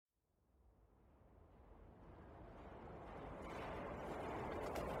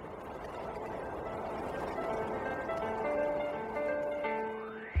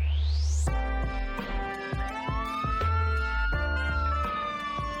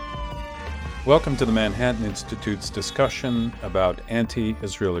Welcome to the Manhattan Institute's discussion about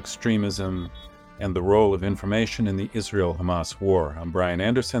anti-Israel extremism and the role of information in the Israel-Hamas war. I'm Brian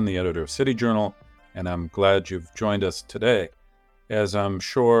Anderson, the editor of City Journal, and I'm glad you've joined us today. As I'm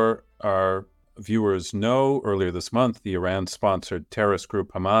sure our viewers know, earlier this month, the Iran-sponsored terrorist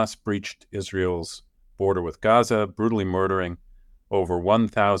group Hamas breached Israel's border with Gaza, brutally murdering over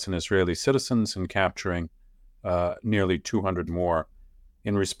 1,000 Israeli citizens and capturing nearly 200 more.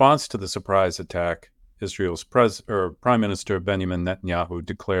 In response to the surprise attack, Israel's Prime Minister Benjamin Netanyahu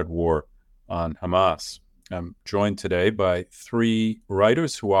declared war on Hamas. I'm joined today by three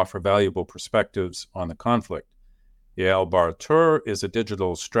writers who offer valuable perspectives on the conflict. Yael Bar-Tur is a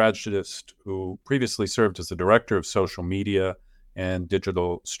digital strategist who previously served as the director of social media and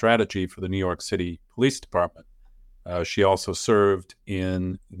digital strategy for the New York City Police Department. She also served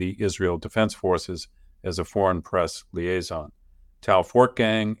in the Israel Defense Forces as a foreign press liaison. Tal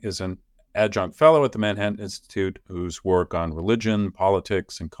Fortgang is an adjunct fellow at the Manhattan Institute whose work on religion,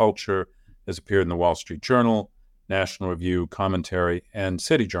 politics, and culture has appeared in the Wall Street Journal, National Review, Commentary, and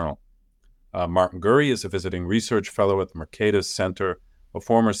City Journal. Martin Gurry is a visiting research fellow at the Mercatus Center, a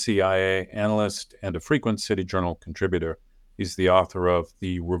former CIA analyst, and a frequent City Journal contributor. He's the author of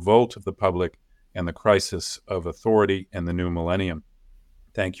The Revolt of the Public and the Crisis of Authority in the New Millennium.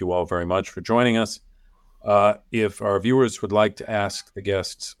 Thank you all very much for joining us. If our viewers would like to ask the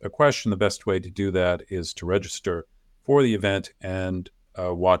guests a question, the best way to do that is to register for the event and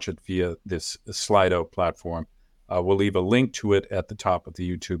watch it via this Slido platform. We'll leave a link to it at the top of the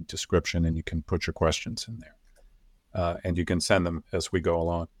YouTube description, and you can put your questions in there. And you can send them as we go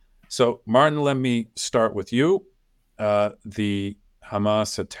along. So, Martin, let me start with you. The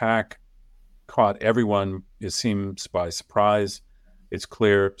Hamas attack caught everyone, it seems, by surprise. It's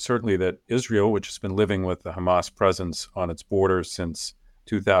clear, certainly, that Israel, which has been living with the Hamas presence on its border since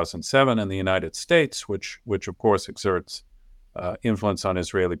 2007, and the United States, which of course exerts influence on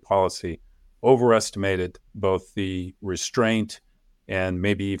Israeli policy, overestimated both the restraint and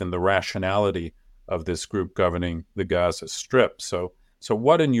maybe even the rationality of this group governing the Gaza Strip. So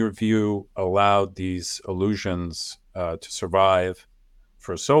what, in your view, allowed these illusions to survive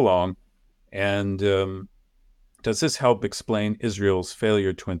for so long? And does this help explain Israel's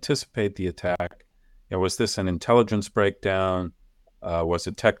failure to anticipate the attack? Was this an intelligence breakdown? Was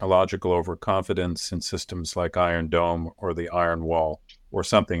it technological overconfidence in systems like Iron Dome or the Iron Wall, or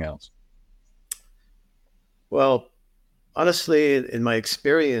something else? Well, honestly, in my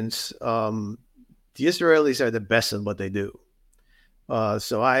experience, the Israelis are the best at what they do.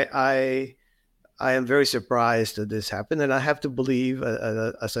 So I am very surprised that this happened, and I have to believe,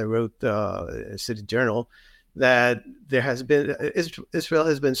 as I wrote City Journal, that Israel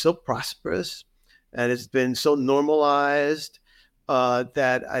has been so prosperous and it's been so normalized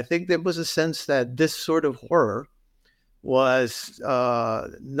that I think there was a sense that this sort of horror was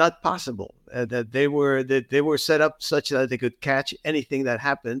not possible, that they were set up such that they could catch anything that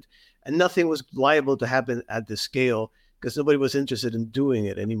happened, and nothing was liable to happen at this scale because nobody was interested in doing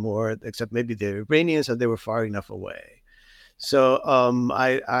it anymore, except maybe the Iranians, and they were far enough away. So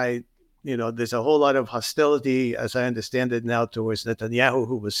there's a whole lot of hostility, as I understand it now, towards Netanyahu,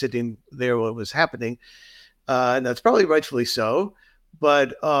 who was sitting there while it was happening. And that's probably rightfully so.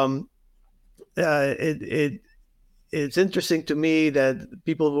 But it's interesting to me that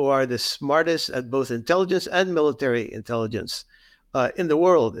people who are the smartest at both intelligence and military intelligence in the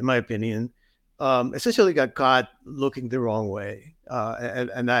world, in my opinion, essentially got caught looking the wrong way.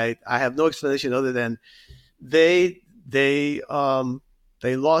 And I have no explanation other than they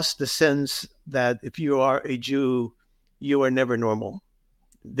lost the sense that if you are a Jew, you are never normal.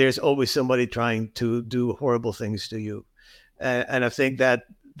 There's always somebody trying to do horrible things to you, and I think that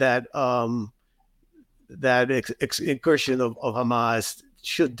incursion of Hamas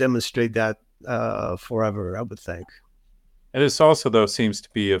should demonstrate that forever, I would think. And this also, though, seems to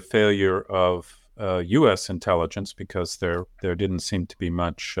be a failure of U.S. intelligence, because there didn't seem to be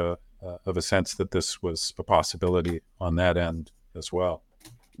much of a sense that this was a possibility on that end as well.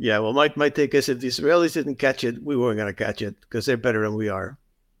 Yeah, well, my take is if the Israelis didn't catch it, we weren't going to catch it because they're better than we are.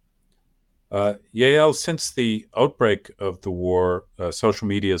 Yael, since the outbreak of the war, social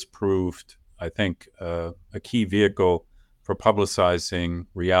media has proved, I think, a key vehicle for publicizing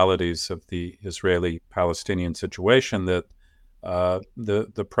realities of the Israeli-Palestinian situation that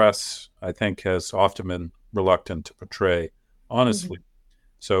the press, I think, has often been reluctant to portray honestly.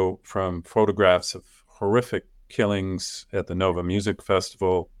 Mm-hmm. So from photographs of horrific killings at the Nova Music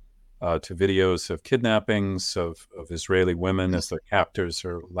Festival to videos of kidnappings of Israeli women as their captors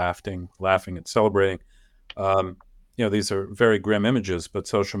are laughing and celebrating. These are very grim images, but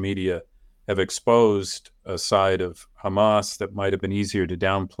social media have exposed a side of Hamas that might have been easier to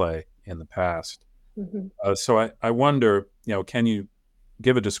downplay in the past. Mm-hmm. So I wonder, can you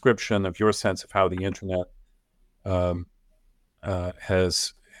give a description of your sense of how the internet um,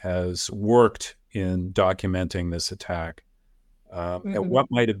 has worked in documenting this attack? And what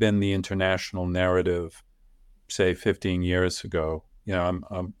might have been the international narrative, say, 15 years ago?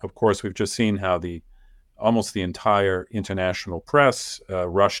 Of course, we've just seen how almost the entire international press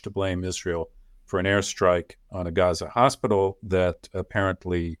rushed to blame Israel for an airstrike on a Gaza hospital that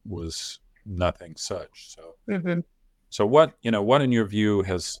apparently was nothing such. So what in your view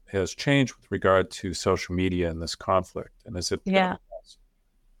has changed with regard to social media in this conflict, and is it? Yeah.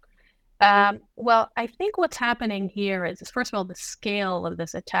 Well, I think what's happening here is, first of all, the scale of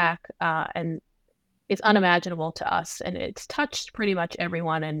this attack and is unimaginable to us, and it's touched pretty much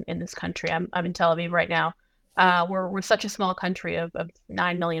everyone in this country. I'm in Tel Aviv right now. We're such a small country of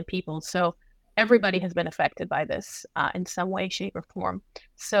 9 million people, so everybody has been affected by this in some way, shape, or form.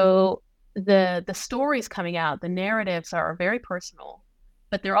 So the stories coming out, the narratives are very personal,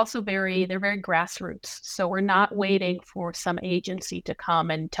 but they're also very grassroots. So we're not waiting for some agency to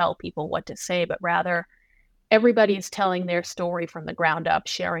come and tell people what to say, but rather everybody is telling their story from the ground up,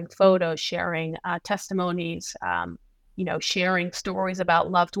 sharing photos, sharing testimonies, sharing stories about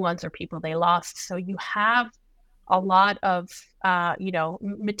loved ones or people they lost. So you have a lot of,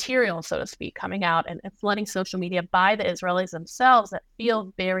 material, so to speak, coming out and flooding social media by the Israelis themselves that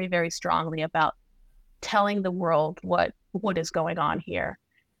feel very, very strongly about telling the world what is going on here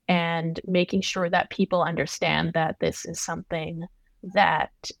and making sure that people understand that this is something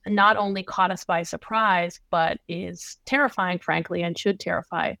that not only caught us by surprise, but is terrifying, frankly, and should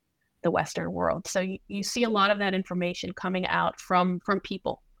terrify the Western world. So you see a lot of that information coming out from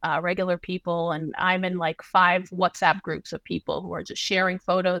people, regular people. And I'm in like 5 WhatsApp groups of people who are just sharing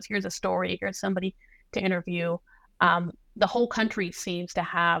photos. Here's a story. Here's somebody to interview. The whole country seems to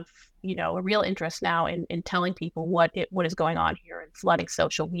have, a real interest now in telling people what is going on here and flooding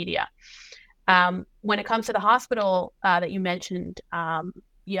social media. When it comes to the hospital that you mentioned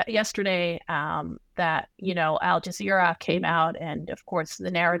yesterday, that, Al Jazeera came out, and of course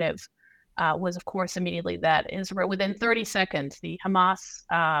the narrative was, of course, immediately that Israel, within 30 seconds, the Hamas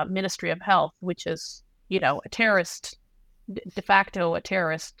Ministry of Health, which is, a terrorist, de facto a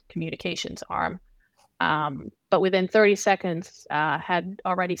terrorist communications arm, but within 30 seconds had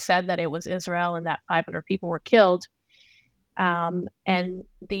already said that it was Israel and that 500 people were killed. And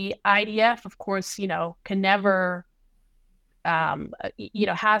the IDF, of course, can never,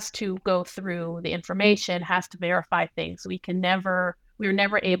 has to go through the information, has to verify things. We're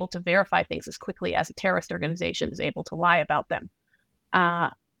never able to verify things as quickly as a terrorist organization is able to lie about them.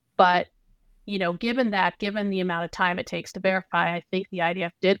 But, given the amount of time it takes to verify, I think the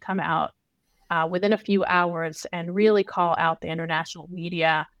IDF did come out within a few hours and really call out the international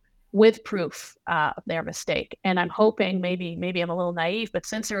media with proof of their mistake. And I'm hoping, maybe I'm a little naive, but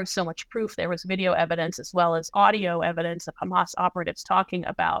since there was so much proof, there was video evidence as well as audio evidence of Hamas operatives talking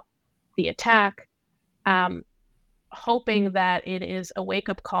about the attack, hoping that it is a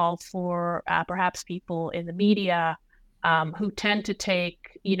wake-up call for perhaps people in the media who tend to take,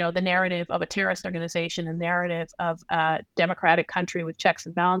 the narrative of a terrorist organization, the narrative of a democratic country with checks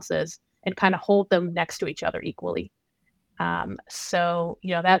and balances, and kind of hold them next to each other equally. So,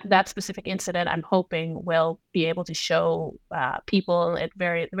 that specific incident, I'm hoping will be able to show people, at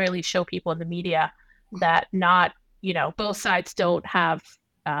the very least, show people in the media that not, both sides don't have,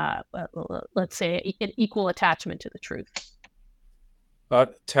 let's say, an equal attachment to the truth.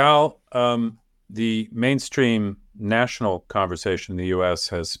 Tal, the mainstream national conversation in the U.S.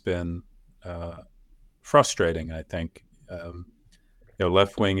 has been frustrating, I think.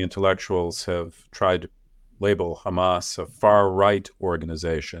 Left-wing intellectuals have tried to label Hamas a far-right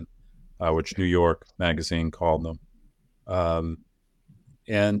organization, which New York Magazine called them.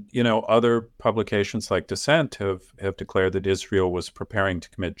 And, other publications like Dissent have declared that Israel was preparing to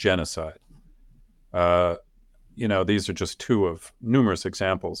commit genocide. These are just 2 of numerous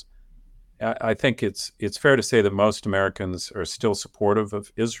examples. I think it's fair to say that most Americans are still supportive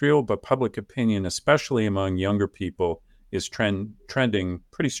of Israel, but public opinion, especially among younger people, is trending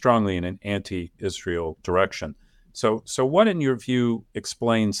pretty strongly in an anti-Israel direction. So what, in your view,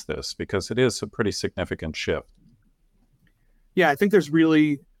 explains this? Because it is a pretty significant shift. Yeah, I think there's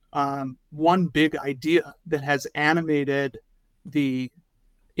really one big idea that has animated the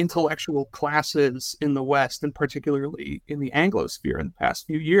intellectual classes in the West, and particularly in the Anglosphere in the past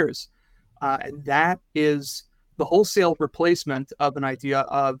few years. And that is the wholesale replacement of an idea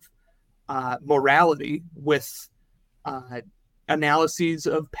of morality with analyses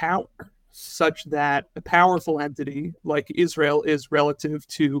of power. such that a powerful entity like Israel is relative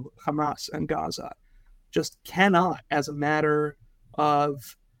to Hamas and Gaza just cannot, as a matter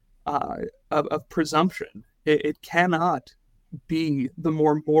of presumption, it cannot be the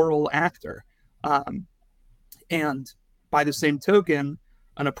more moral actor. And by the same token,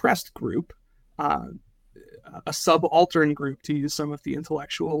 an oppressed group, a subaltern group, to use some of the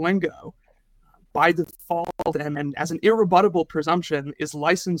intellectual lingo, by default and as an irrebuttable presumption, is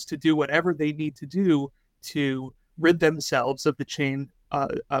licensed to do whatever they need to do to rid themselves of the chain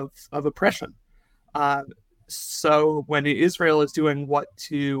of oppression. So when Israel is doing what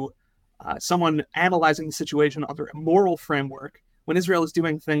to someone analyzing the situation under a moral framework, when Israel is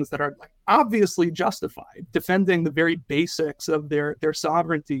doing things that are like obviously justified, defending the very basics of their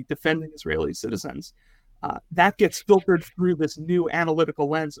sovereignty, defending Israeli citizens, that gets filtered through this new analytical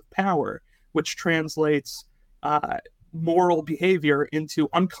lens of power, which translates moral behavior into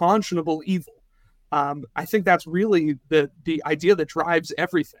unconscionable evil. I think that's really the idea that drives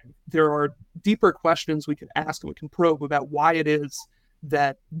everything. There are deeper questions we can ask and we can probe about why it is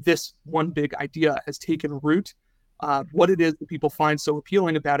that this one big idea has taken root, what it is that people find so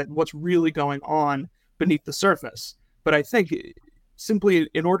appealing about it, and what's really going on beneath the surface. But I think simply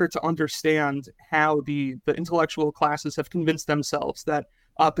in order to understand how the intellectual classes have convinced themselves that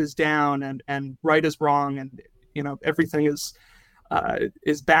up is down and right is wrong and everything is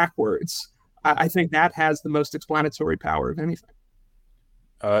backwards, I think that has the most explanatory power of anything.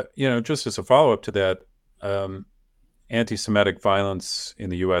 Just as a follow-up to that, anti-Semitic violence in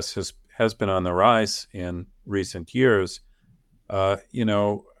the U.S. has been on the rise in recent years. Given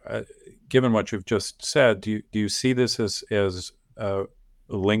what you've just said, do you see this as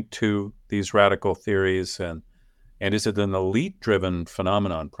linked to these radical theories, and is it an elite-driven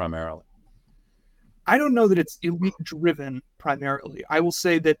phenomenon primarily? I don't know that it's elite-driven primarily. I will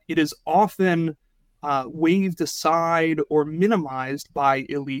say that it is often waved aside or minimized by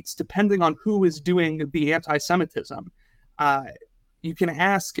elites, depending on who is doing the anti-Semitism. You can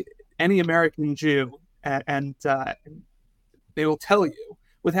ask any American Jew, and they will tell you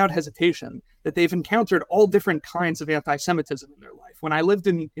without hesitation that they've encountered all different kinds of anti-Semitism in their life. When I lived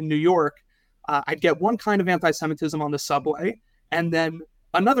in New York, I'd get one kind of anti-Semitism on the subway, and then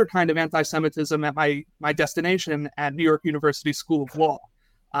another kind of anti-Semitism at my destination at New York University School of Law.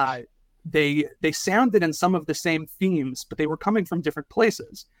 They sounded in some of the same themes, but they were coming from different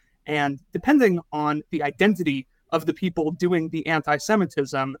places. And depending on the identity of the people doing the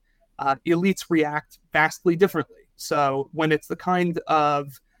anti-Semitism, elites react vastly differently. So when it's the kind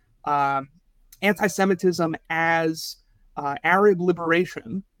of anti-Semitism as Arab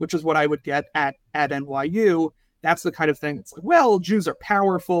liberation, which is what I would get at NYU, that's the kind of thing. It's like, well, Jews are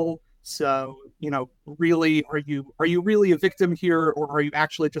powerful, so really, are you really a victim here, or are you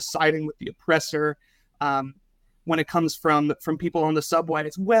actually just siding with the oppressor? When it comes from people on the subway,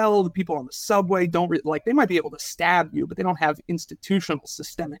 it's, well, the people on the subway don't they might be able to stab you, but they don't have institutional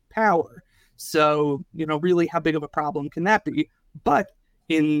systemic power. So really, how big of a problem can that be? But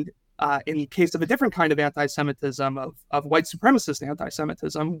in case of a different kind of anti-Semitism, of white supremacist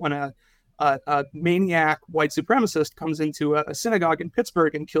anti-Semitism, when a maniac white supremacist comes into a synagogue in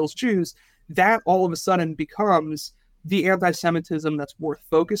Pittsburgh and kills Jews, that all of a sudden becomes the anti-Semitism that's worth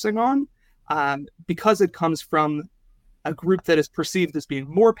focusing on, because it comes from a group that is perceived as being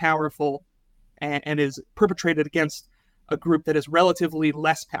more powerful and is perpetrated against a group that is relatively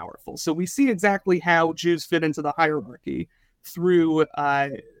less powerful. So we see exactly how Jews fit into the hierarchy through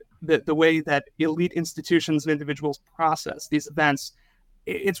the way that elite institutions and individuals process these events.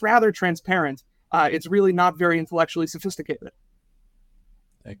 It's rather transparent. It's really not very intellectually sophisticated.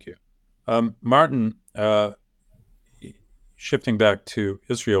 Thank you. Martin, shifting back to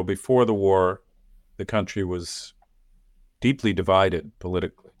Israel, before the war, the country was deeply divided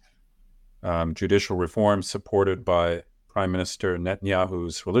politically. Judicial reforms supported by Prime Minister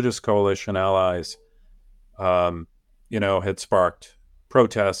Netanyahu's religious coalition allies, had sparked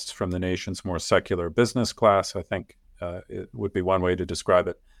protests from the nation's more secular business class. I think it would be one way to describe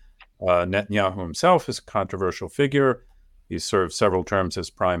it. Netanyahu himself is a controversial figure. He's served several terms as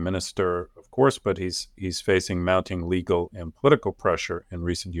prime minister, of course, but he's facing mounting legal and political pressure in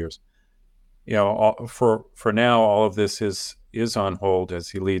recent years. For now, all of this is on hold as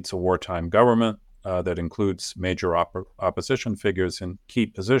he leads a wartime government that includes major opposition figures in key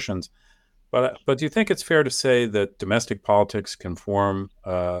positions. But do you think it's fair to say that domestic politics can form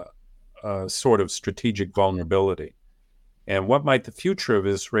a sort of strategic vulnerability? And what might the future of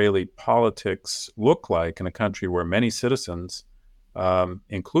Israeli politics look like in a country where many citizens,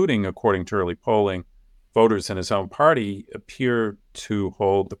 including, according to early polling, voters in his own party appear to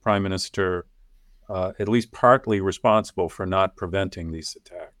hold the prime minister at least partly responsible for not preventing these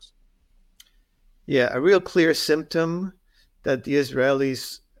attacks. Yeah, a real clear symptom that the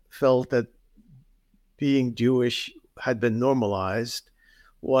Israelis felt that being Jewish had been normalized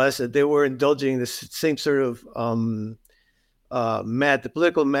was that they were indulging this same sort of the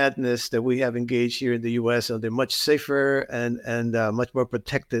political madness that we have engaged here in the U.S. under much safer and much more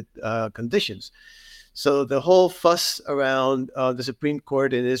protected conditions. So the whole fuss around the Supreme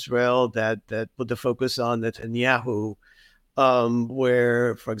Court in Israel that put the focus on Netanyahu,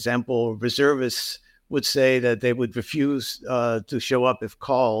 where, for example, reservists would say that they would refuse to show up if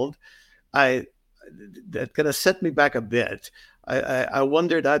called, that kind of set me back a bit. I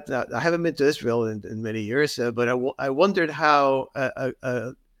wondered that I haven't been to Israel in many years, but I wondered how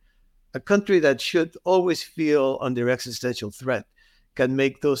a country that should always feel under existential threat can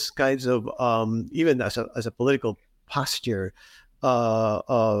make those kinds of even as a political posture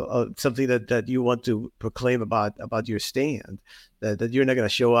something that you want to proclaim about your stand, that you're not going to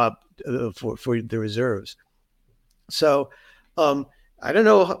show up for the reserves. So I don't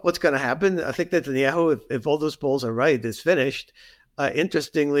know what's going to happen. I think that Netanyahu, if all those polls are right, is finished.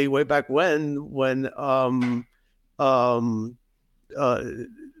 Interestingly, way back when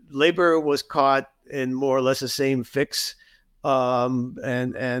Labor was caught in more or less the same fix,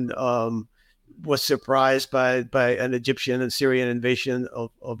 and was surprised by an Egyptian and Syrian invasion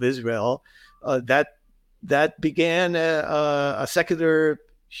of Israel, that began a secular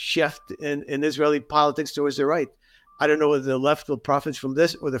shift in Israeli politics towards the right. I don't know whether the left will profit from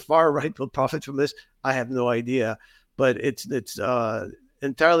this or the far right will profit from this. I have no idea, but it's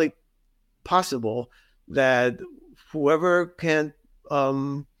entirely possible that whoever can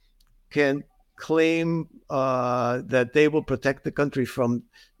claim that they will protect the country from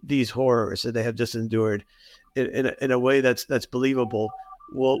these horrors that they have just endured in a way that's believable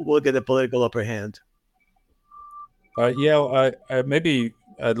will get a political upper hand. Yael, maybe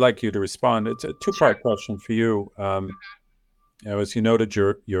I'd like you to respond. It's a two-part question for you. As you noted,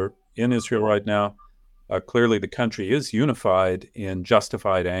 you're in Israel right now. Clearly, the country is unified in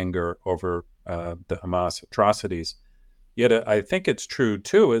justified anger over the Hamas atrocities. Yet, I think it's true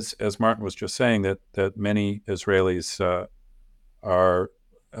too, as Martin was just saying, that many Israelis are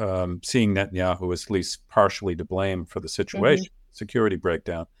seeing Netanyahu as at least partially to blame for the situation, security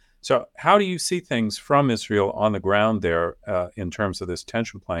breakdown. So how do you see things from Israel on the ground there in terms of this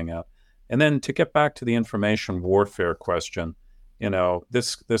tension playing out? And then to get back to the information warfare question,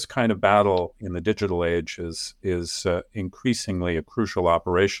 this kind of battle in the digital age is increasingly a crucial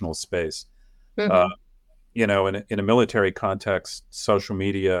operational space. In a military context, social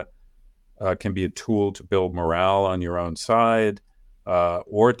media can be a tool to build morale on your own side,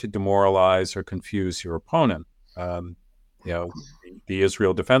 or to demoralize or confuse your opponent. The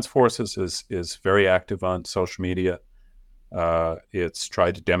Israel Defense Forces is very active on social media. It's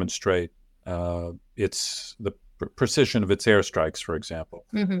tried to demonstrate its the precision of its airstrikes, for example.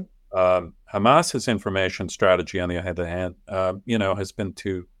 Hamas's information strategy, on the other hand, has been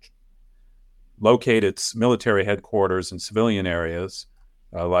to locate its military headquarters in civilian areas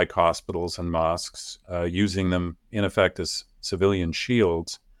like hospitals and mosques, using them in effect as civilian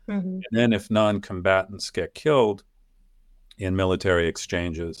shields. And then if non-combatants get killed in military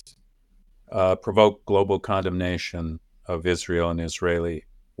exchanges, provoke global condemnation of Israel and Israeli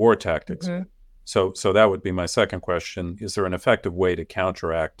war tactics. So that would be my second question. Is there an effective way to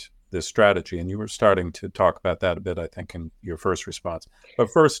counteract this strategy? And you were starting to talk about that a bit, I think, in your first response.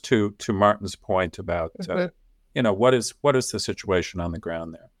 But first, to Martin's point about, what is the situation on the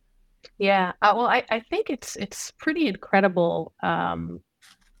ground there? Yeah, well, I think it's pretty incredible.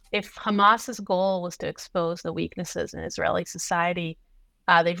 If Hamas's goal was to expose the weaknesses in Israeli society,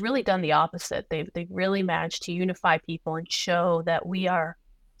 they've really done the opposite. They've really managed to unify people and show that we are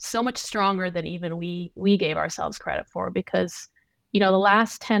so much stronger than even we gave ourselves credit for. Because, the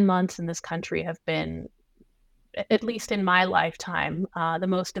last 10 months in this country have been, at least in my lifetime, the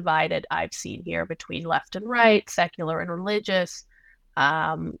most divided I've seen here between left and right, secular and religious.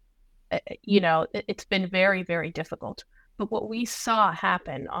 It's been very, very difficult. But what we saw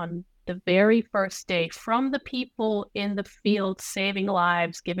happen on the very first day, from the people in the field saving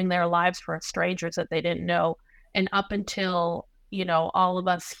lives, giving their lives for strangers that they didn't know, and up until, all of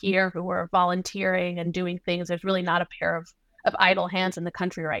us here who are volunteering and doing things, there's really not a pair of idle hands in the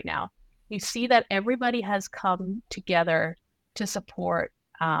country right now. You see that everybody has come together to support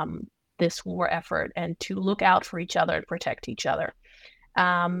this war effort and to look out for each other and protect each other.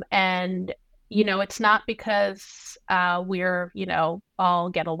 It's not because we're, all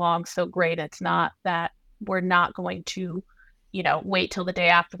get along so great. It's not that we're not going to, wait till the day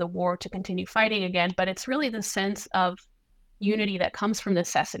after the war to continue fighting again. But it's really the sense of unity that comes from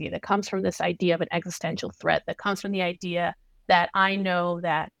necessity, that comes from this idea of an existential threat, that comes from the idea that I know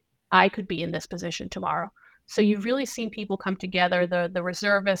that I could be in this position tomorrow. So you've really seen people come together, the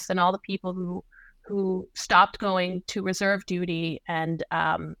reservists and all the people who stopped going to reserve duty, and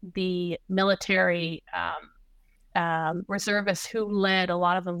the military reservists who a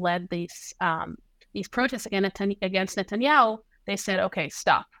lot of them led these protests against Netanyahu. They said, okay,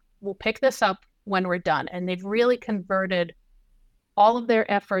 stop. We'll pick this up when we're done. And they've really converted all of their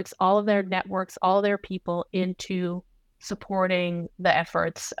efforts, all of their networks, all of their people into supporting the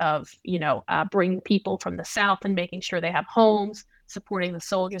efforts of, bringing people from the South and making sure they have homes, supporting the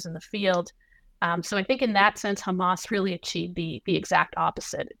soldiers in the field. So I think in that sense, Hamas really achieved the exact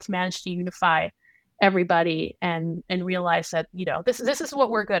opposite. It's managed to unify everybody and realize that, this is what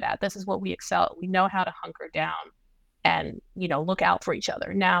we're good at. This is what we excel at. We know how to hunker down and, look out for each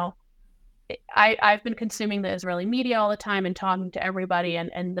other. Now, I've been consuming the Israeli media all the time and talking to everybody.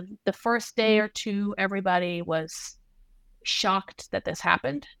 And the first day or two, everybody was shocked that this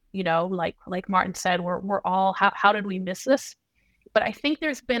happened. Like Martin said, we're all, how did we miss this? But I think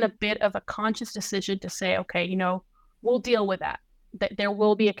there's been a bit of a conscious decision to say, okay, we'll deal with that. There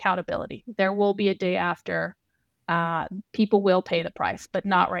will be accountability. There will be a day after. People will pay the price, but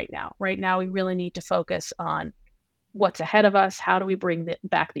not right now. Right now, we really need to focus on what's ahead of us. How do we bring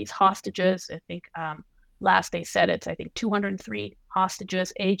back these hostages? I think last they said it's, 203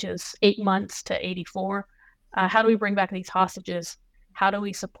 hostages, ages 8 months to 84. How do we bring back these hostages? How do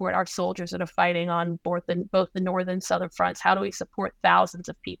we support our soldiers that are fighting on both the northern and southern fronts? How do we support thousands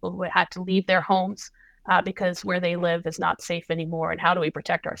of people who had to leave their homes because where they live is not safe anymore? And how do we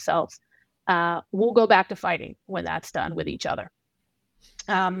protect ourselves? We'll go back to fighting when that's done with each other.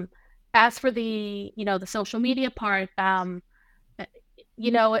 As for the social media part,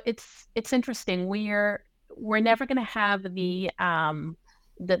 it's interesting. We're never going to have the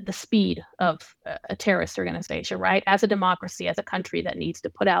speed of a terrorist organization, right? As a democracy, as a country that needs to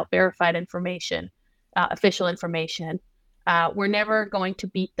put out verified information, official information, we're never going to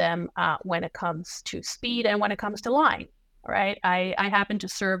beat them when it comes to speed and when it comes to lying, right? I happen to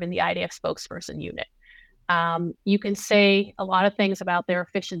serve in the IDF spokesperson unit. You can say a lot of things about their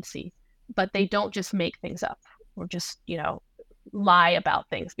efficiency, but they don't just make things up or just, lie about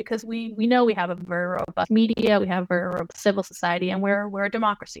things, because we know we have a very robust media, we have a very robust civil society, and we're a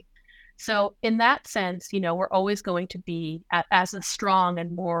democracy. So in that sense, we're always going to be as a strong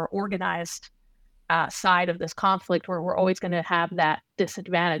and more organized side of this conflict, where we're always going to have that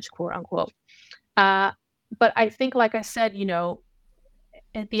disadvantage, quote unquote. But I think, like I said,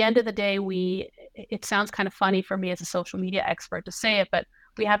 at the end of the day, it sounds kind of funny for me as a social media expert to say it, but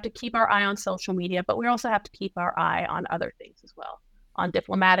we have to keep our eye on social media, but we also have to keep our eye on other things as well, on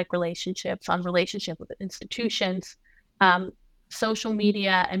diplomatic relationships, on relationship with institutions. Social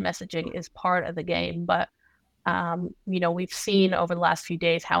media and messaging is part of the game, but we've seen over the last few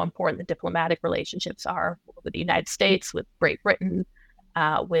days how important the diplomatic relationships are with the United States, with Great Britain,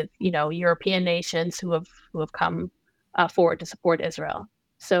 with European nations who have come forward to support Israel.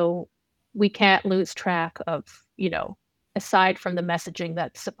 So we can't lose track of, aside from the messaging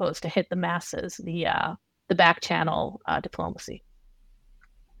that's supposed to hit the masses, the back channel diplomacy.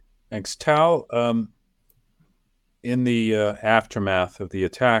 Thanks, Tal. In the aftermath of the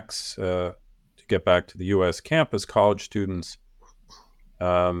attacks, to get back to the U.S. campus, college students,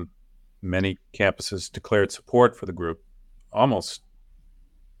 many campuses declared support for the group, almost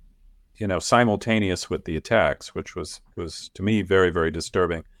simultaneous with the attacks, which was to me very, very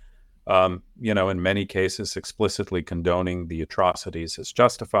disturbing. In many cases, explicitly condoning the atrocities as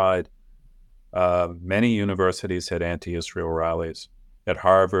justified. Many universities had anti-Israel rallies. At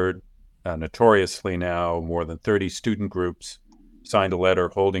Harvard, notoriously now, more than 30 student groups signed a letter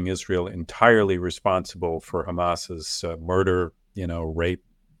holding Israel entirely responsible for Hamas's murder, rape,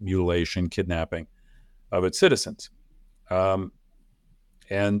 mutilation, kidnapping of its citizens. And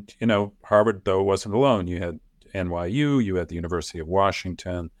Harvard, though, wasn't alone. You had NYU, you had the University of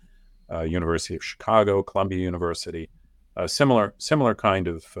Washington, University of Chicago, Columbia University, similar kind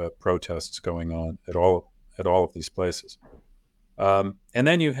of protests going on at all of these places. And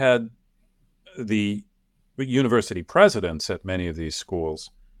then you had the university presidents at many of these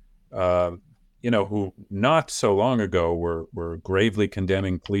schools, who not so long ago were gravely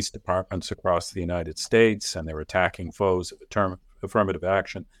condemning police departments across the United States, and they were attacking foes of affirmative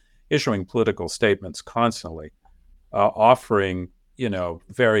action, issuing political statements constantly, offering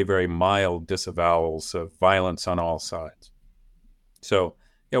very, very mild disavowals of violence on all sides. So,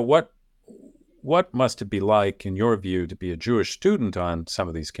 what must it be like, in your view, to be a Jewish student on some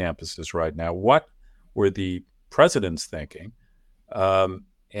of these campuses right now? What were the presidents thinking?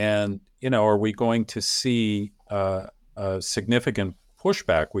 And, are we going to see a significant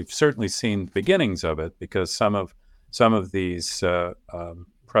pushback? We've certainly seen beginnings of it, because some of these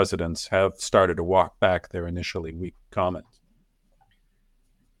presidents have started to walk back their initially weak comments.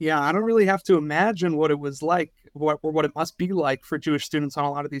 Yeah, I don't really have to imagine what it was like, or what it must be like for Jewish students on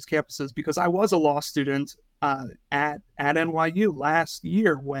a lot of these campuses, because I was a law student at NYU last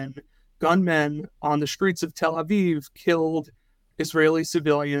year when gunmen on the streets of Tel Aviv killed Israeli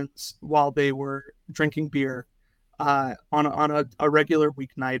civilians while they were drinking beer on a regular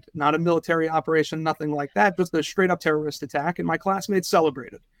weeknight. Not a military operation, nothing like that, just a straight up terrorist attack. And my classmates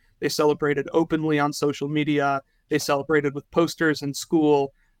celebrated. They celebrated openly on social media. They celebrated with posters in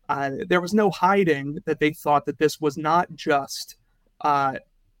school. There was no hiding that they thought that this was not just a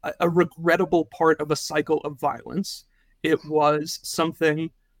regrettable part of a cycle of violence. It was something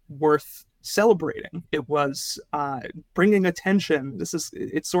worth celebrating. It was bringing attention.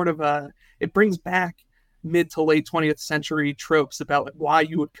 It brings back mid to late 20th century tropes about like why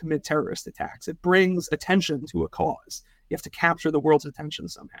you would commit terrorist attacks. It brings attention to a cause. You have to capture the world's attention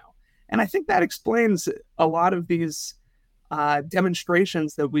somehow. And I think that explains a lot of these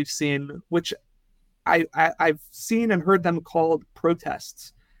demonstrations that we've seen, which I've seen and heard them called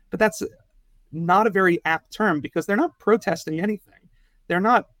protests. But that's not a very apt term, because they're not protesting anything.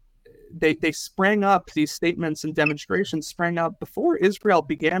 They sprang up, these statements and demonstrations sprang up before Israel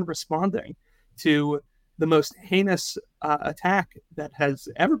began responding to the most heinous attack that has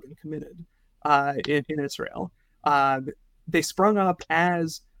ever been committed in Israel. They sprung up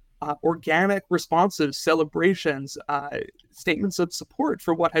as organic responses, celebrations, statements of support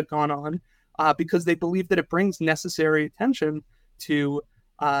for what had gone on, because they believe that it brings necessary attention to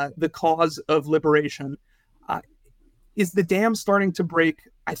the cause of liberation. Is the dam starting to break?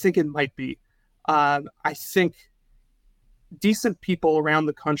 I think it might be. I think decent people around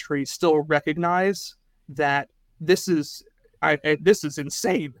the country still recognize that this is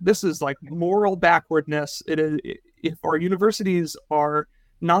insane. This is like moral backwardness. It is, if our universities are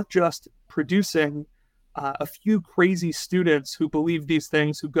not just producing a few crazy students who believe these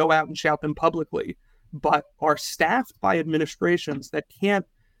things, who go out and shout them publicly, but are staffed by administrations that can't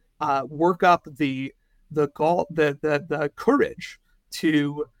work up the courage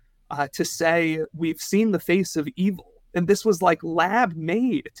to say we've seen the face of evil, and this was like lab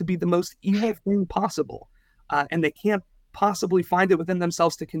made to be the most evil thing possible, and they can't possibly find it within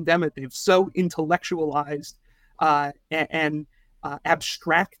themselves to condemn it. They've so intellectualized and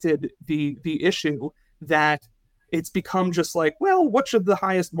abstracted the issue that it's become just like, well, what should the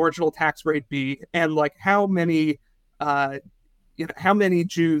highest marginal tax rate be, and like how many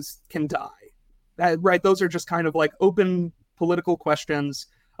Jews can die? Right? Those are just kind of like open political questions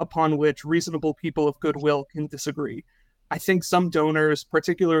upon which reasonable people of goodwill can disagree. I think some donors,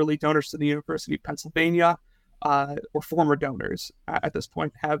 particularly donors to the University of Pennsylvania, or former donors at this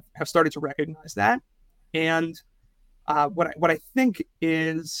point, have started to recognize that. And what I think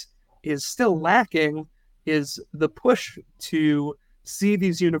is still lacking is the push to see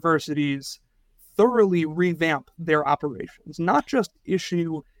these universities thoroughly revamp their operations, not just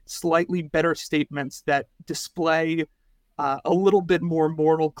issue slightly better statements that display a little bit more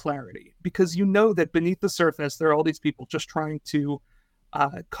moral clarity, because you know that beneath the surface there are all these people just trying to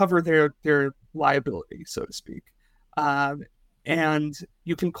cover their liability, so to speak. And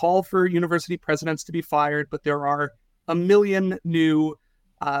you can call for university presidents to be fired, but there are a million new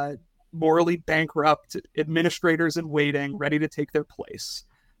morally bankrupt administrators in waiting, ready to take their place.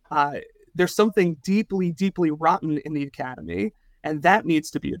 There's something deeply, deeply rotten in the academy, and that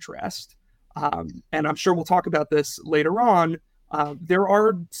needs to be addressed. And I'm sure we'll talk about this later on. There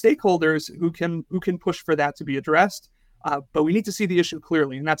are stakeholders who can push for that to be addressed, but we need to see the issue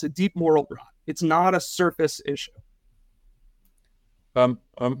clearly, and that's a deep moral rot. It's not a surface issue.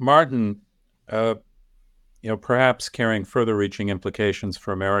 Martin, perhaps carrying further-reaching implications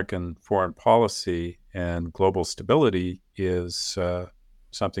for American foreign policy and global stability is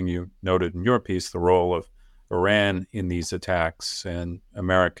something you noted in your piece, the role of Iran in these attacks and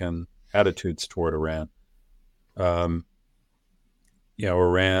American attitudes toward Iran.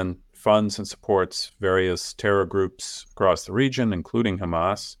 Iran funds and supports various terror groups across the region, including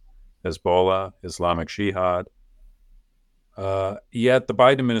Hamas, Hezbollah, Islamic Jihad. Yet the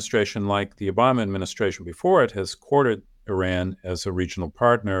Biden administration, like the Obama administration before it, has courted Iran as a regional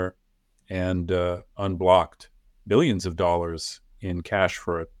partner and unblocked billions of dollars in cash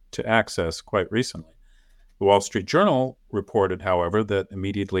for it to access quite recently. The Wall Street Journal reported, however, that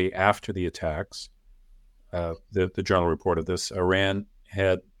immediately after the attacks, the journal reported this, Iran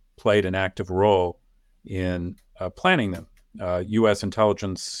had played an active role in planning them. U.S.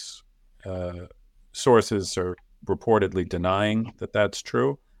 intelligence sources are reportedly denying that that's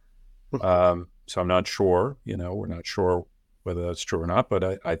true. So I'm not sure, we're not sure whether that's true or not,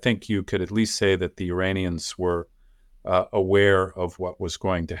 but I think you could at least say that the Iranians were aware of what was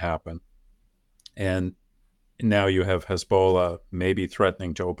going to happen. And now you have Hezbollah maybe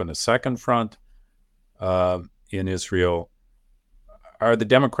threatening to open a second front in Israel. Are the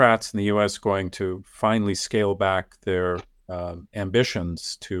Democrats in the U.S. going to finally scale back their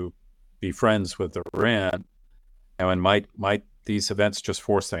ambitions to be friends with Iran? And might these events just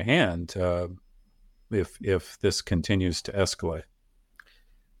force their hand if this continues to escalate?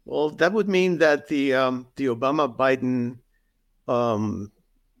 Well, that would mean that the Obama-Biden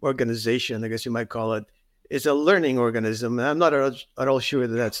organization, I guess you might call it, is a learning organism. And I'm not at all sure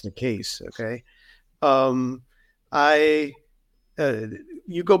that that's the case. Okay,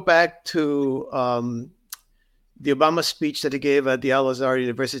 you go back to the Obama speech that he gave at the Al-Azhar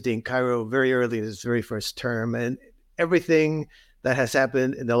University in Cairo very early in his very first term, and everything that has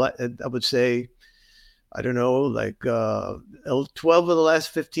happened in I would say, I don't know, like 12 of the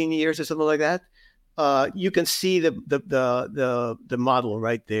last 15 years or something like that. You can see the model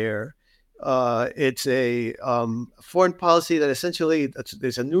right there. It's a foreign policy that essentially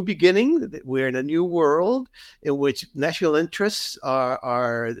there's a new beginning. We're in a new world in which national interests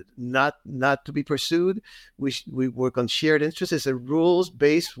are not to be pursued. We work on shared interests. It's a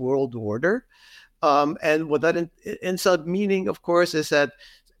rules-based world order. And what that ends up meaning, of course, is that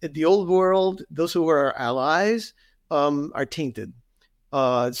in the old world, those who were our allies are tainted.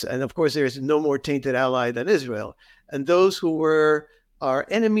 And of course, there's no more tainted ally than Israel. And those who were our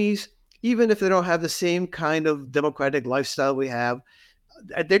enemies, even if they don't have the same kind of democratic lifestyle we have,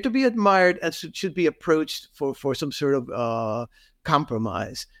 they're to be admired and should be approached for some sort of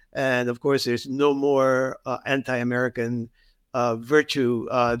compromise. And of course, there's no more anti-American virtue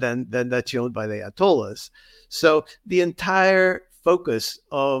than that's shown by the Ayatollahs. So the entire focus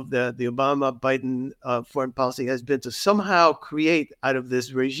of the Obama-Biden foreign policy has been to somehow create out of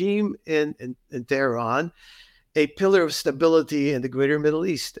this regime in Tehran a pillar of stability in the greater Middle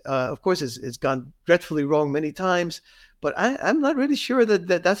East. Of course, it's gone dreadfully wrong many times, but I'm not really sure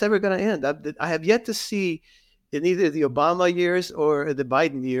that's ever going to end. I have yet to see in either the Obama years or the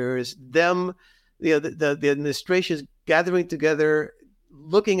Biden years the administrations gathering together,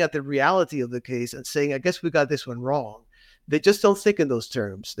 looking at the reality of the case and saying, I guess we got this one wrong. They just don't think in those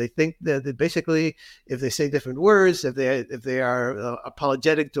terms. They think that basically, if they say different words, if they are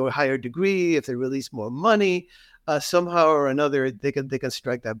apologetic to a higher degree, if they release more money, somehow or another, they can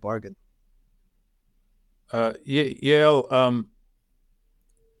strike that bargain. Yale, one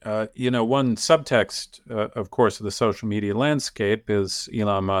subtext, of course, of the social media landscape is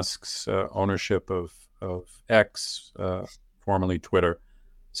Elon Musk's ownership of X, formerly Twitter.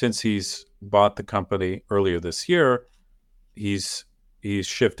 Since he's bought the company earlier this year, he's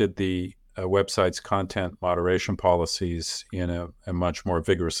shifted the website's content moderation policies in a much more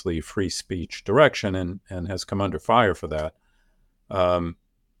vigorously free speech direction and has come under fire for that.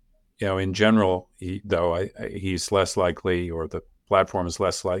 In general, he's less likely, or the platform is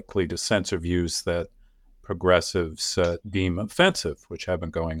less likely to censor views that progressives deem offensive, which have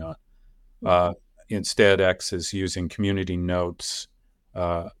been going on. Instead, X is using community notes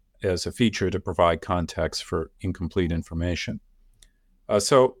as a feature to provide context for incomplete information.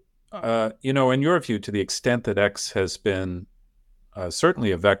 So, in your view, to the extent that X has been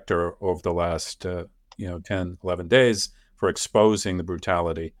certainly a vector over the last 10, 11 days for exposing the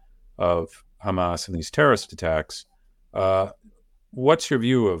brutality of Hamas and these terrorist attacks, what's your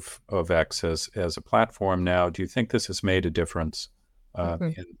view of X as a platform now? Do you think this has made a difference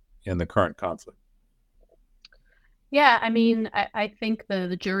in the current conflict? Yeah, I mean, I think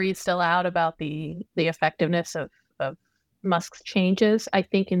the jury is still out about the effectiveness of Musk's changes. I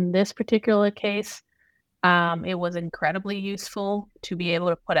think in this particular case, it was incredibly useful to be able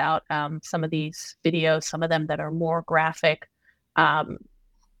to put out some of these videos, some of them that are more graphic.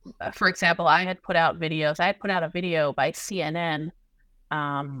 For example, I had put out videos. I had put out a video by CNN.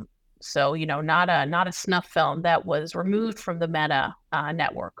 So, not a snuff film that was removed from the Meta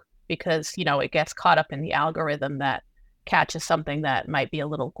network, because, it gets caught up in the algorithm that catches something that might be a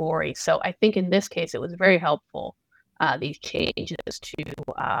little gory. So I think in this case, it was very helpful, these changes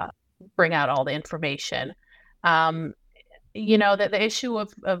to bring out all the information. The issue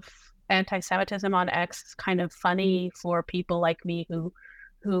of anti-Semitism on X is kind of funny for people like me who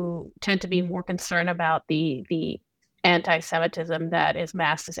who tend to be more concerned about the anti-Semitism that is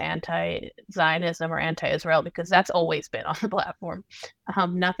masked as anti-Zionism or anti-Israel, because that's always been on the platform.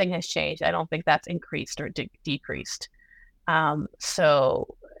 Nothing has changed. I don't think that's increased or decreased.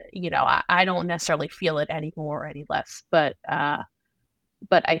 So, I don't necessarily feel it any more or any less, but I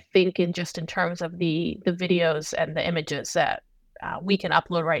think in terms of the videos and the images that we can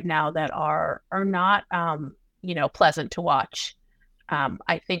upload right now that are not pleasant to watch.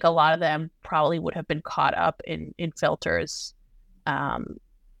 I think a lot of them probably would have been caught up in filters,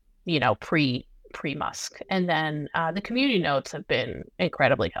 pre-Musk. And then the community notes have been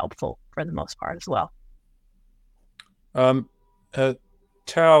incredibly helpful for the most part as well.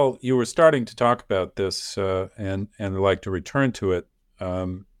 Tal, you were starting to talk about this, and I'd like to return to it.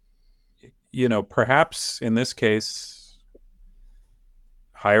 Perhaps in this case,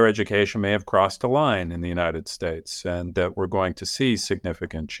 higher education may have crossed a line in the United States, and that we're going to see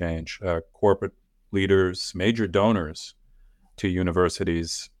significant change. Corporate leaders, major donors to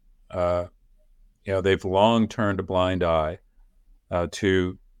universities, they've long turned a blind eye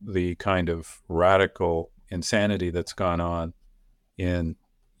to the kind of radical insanity that's gone on in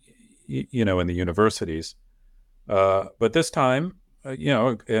the universities. But this time,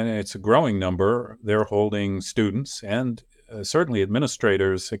 and it's a growing number, they're holding students and certainly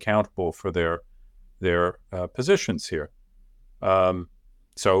administrators accountable for their positions here.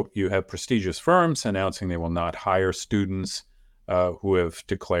 So you have prestigious firms announcing they will not hire students who have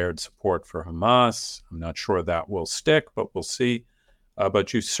declared support for Hamas. I'm not sure that will stick, but we'll see.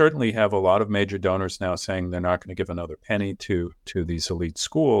 But you certainly have a lot of major donors now saying they're not going to give another penny to these elite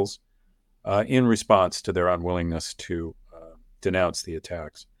schools in response to their unwillingness to denounce the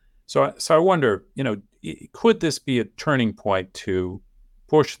attacks. So I wonder, could this be a turning point to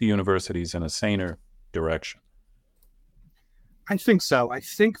push the universities in a saner direction? I think so. I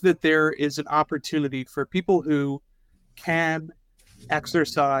think that there is an opportunity for people who can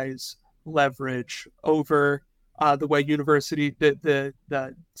exercise leverage over the way the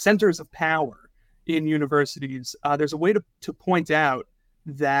centers of power in universities. There's a way to point out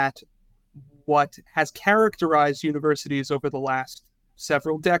that what has characterized universities over the last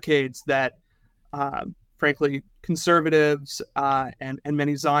several decades, that frankly conservatives and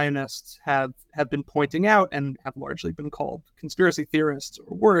many Zionists have been pointing out and have largely been called conspiracy theorists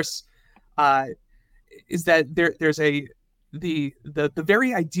or worse, is that there's the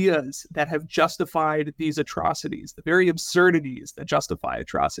very ideas that have justified these atrocities, the very absurdities that justify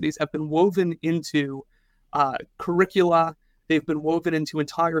atrocities, have been woven into curricula. They've been woven into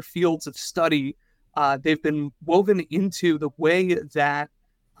entire fields of study. They've been woven into the way that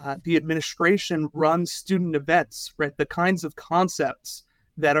the administration runs student events, right? The kinds of concepts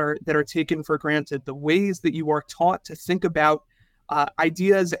that are taken for granted, the ways that you are taught to think about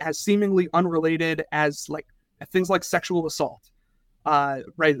ideas as seemingly unrelated as like things like sexual assault,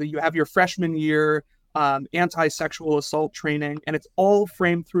 right? You have your freshman year anti-sexual assault training, and it's all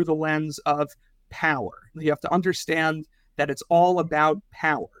framed through the lens of power. You have to understand that it's all about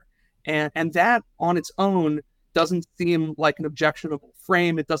power. And that on its own doesn't seem like an objectionable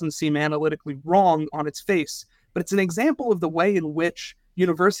frame. It doesn't seem analytically wrong on its face, but it's an example of the way in which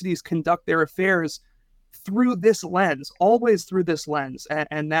universities conduct their affairs through this lens, always through this lens.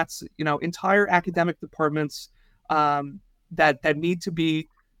 And that's, entire academic departments that need to be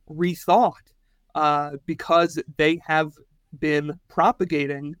rethought because they have been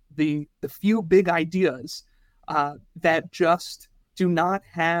propagating the few big ideas that just do not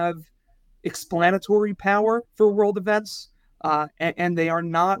have explanatory power for world events, and they are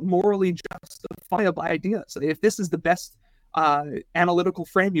not morally justifiable ideas. If this is the best analytical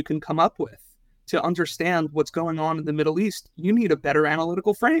frame you can come up with to understand what's going on in the Middle East, you need a better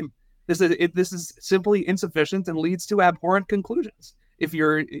analytical frame. This is simply insufficient and leads to abhorrent conclusions. If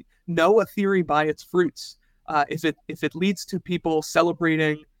you know a theory by its fruits, if it leads to people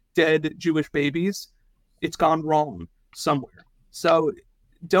celebrating dead Jewish babies, it's gone wrong somewhere. So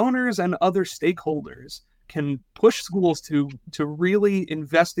donors and other stakeholders can push schools to really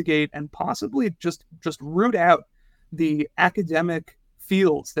investigate and possibly just root out the academic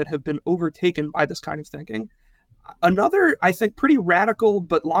fields that have been overtaken by this kind of thinking. Another, I think, pretty radical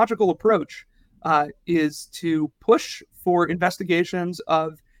but logical approach is to push for investigations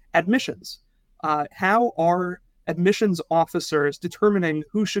of admissions. How are admissions officers determining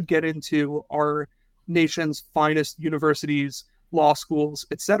who should get into our nation's finest universities, law schools,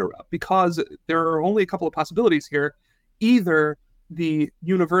 etc.? Because there are only a couple of possibilities here. Either the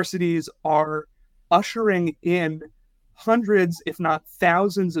universities are ushering in hundreds, if not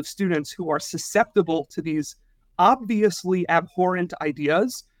thousands, of students who are susceptible to these obviously abhorrent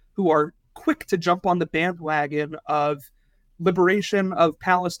ideas who are quick to jump on the bandwagon of liberation of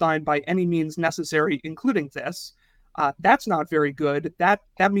Palestine by any means necessary, including this. That's not very good. That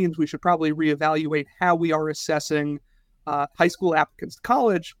means we should probably reevaluate how we are assessing high school applicants to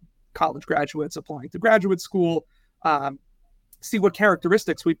college graduates applying to graduate school, see what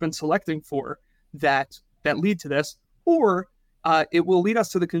characteristics we've been selecting for that lead to this, or it will lead us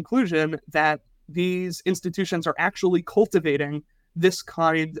to the conclusion that these institutions are actually cultivating this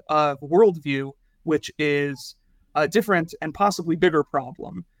kind of worldview, which is a different and possibly bigger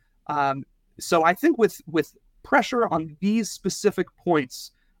problem. So I think with pressure on these specific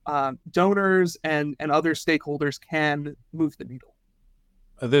points, donors and other stakeholders can move the needle.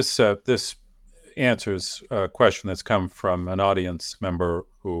 This answers a question that's come from an audience member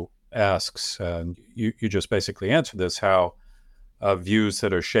who asks, and you just basically answered this, how views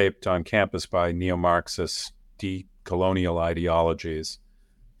that are shaped on campus by neo-Marxist decolonial ideologies,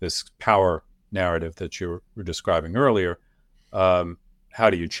 this power narrative that you were describing earlier, how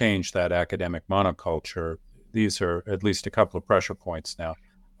do you change that academic monoculture? These are at least a couple of pressure points now.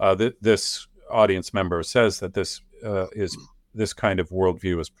 This audience member says that this kind of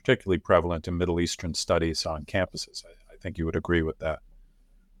worldview is particularly prevalent in Middle Eastern studies on campuses. I think you would agree with that.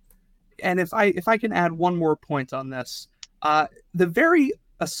 And if I can add one more point on this, the very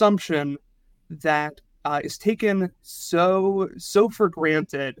assumption that is taken so for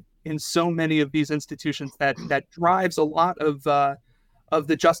granted in so many of these institutions that drives a lot of the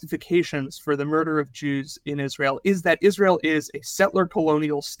justifications for the murder of Jews in Israel is that Israel is a settler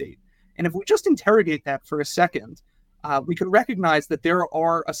colonial state. And if we just interrogate that for a second, we can recognize that there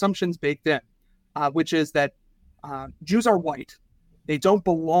are assumptions baked in, which is that Jews are white. They don't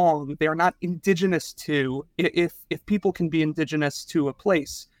belong. They are not indigenous to, if people can be indigenous to a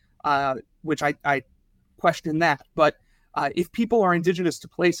place, which I question that. But if people are indigenous to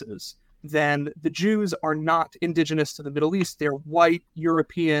places, then the Jews are not indigenous to the Middle East. They're white,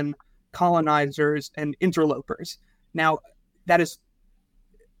 European colonizers and interlopers. Now, that is,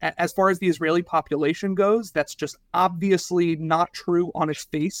 as far as the Israeli population goes, that's just obviously not true on its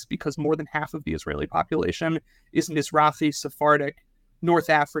face, because more than half of the Israeli population is Mizrahi, Sephardic, North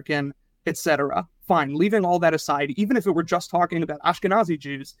African, etc. Fine, leaving all that aside, even if it were just talking about Ashkenazi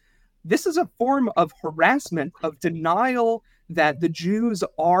Jews, this is a form of harassment, of denial that the Jews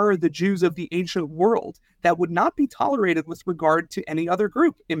are the Jews of the ancient world that would not be tolerated with regard to any other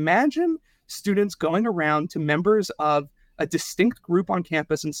group. Imagine students going around to members of a distinct group on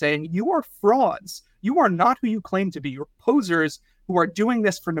campus and saying, you are frauds. You are not who you claim to be. You're posers who are doing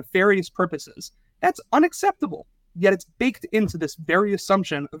this for nefarious purposes. That's unacceptable. Yet it's baked into this very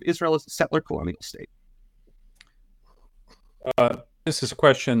assumption of Israel as a settler colonial state. This is a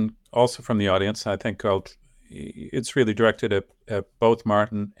question also from the audience. I think it's really directed at both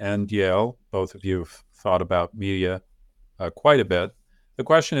Martin and Yale. Both of you have thought about media quite a bit. The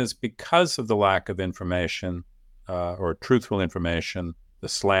question is, because of the lack of information or truthful information, the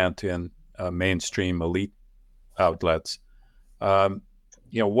slant in mainstream elite outlets, what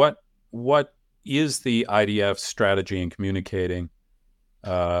is the IDF strategy in communicating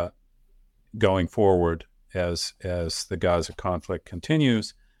going forward as the Gaza conflict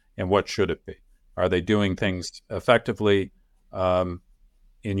continues, and what should it be? Are they doing things effectively? In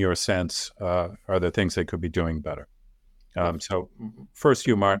your sense, are there things they could be doing better? So first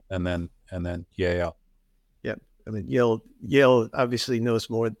you, Martin, and then Yale. Yeah, I mean Yale obviously knows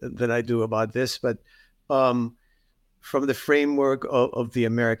more than I do about this, but from the framework of the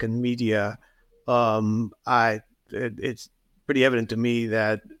American media, it's pretty evident to me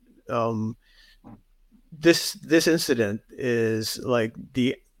that this incident is like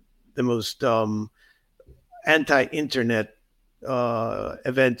the most anti-internet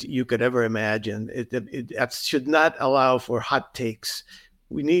event you could ever imagine. It should not allow for hot takes.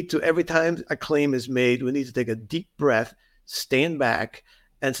 We need to, every time a claim is made, we need to take a deep breath, stand back,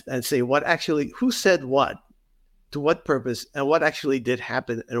 and say who said what, to what purpose, and what actually did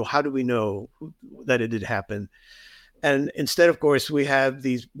happen, and how do we know that it did happen? And instead, of course, we have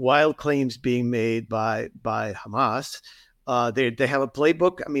these wild claims being made by Hamas. They have a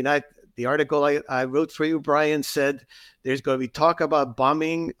playbook. I mean, the article I wrote for you, Brian, said there's going to be talk about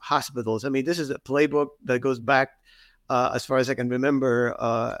bombing hospitals. I mean, this is a playbook that goes back as far as I can remember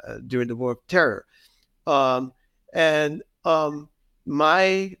during the War of Terror. My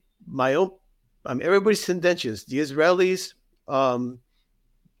own, everybody's tendentious. The Israelis,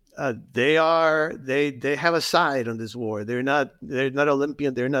 they have a side on this war. They're not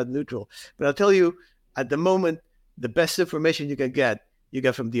Olympian. They're not neutral. But I'll tell you, at the moment, the best information you get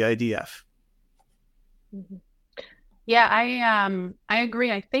from the IDF. Mm-hmm. Yeah, I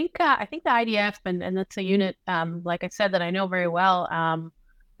agree. I think the IDF and that's a unit, like I said, that I know very well.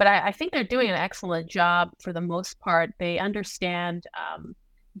 But I think they're doing an excellent job for the most part. They understand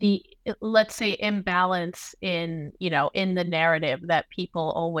the, let's say, imbalance in, in the narrative that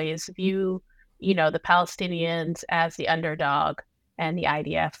people always view, the Palestinians as the underdog and the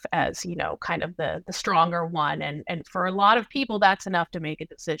IDF as, kind of the stronger one. And for a lot of people, that's enough to make a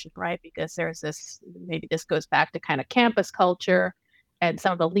decision, right? Because there's this, maybe this goes back to kind of campus culture and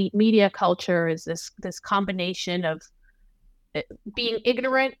some of the elite media culture is this combination of being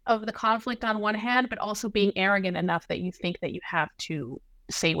ignorant of the conflict on one hand, but also being arrogant enough that you think that you have to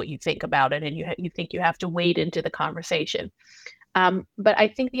say what you think about it and you think you have to wade into the conversation. But I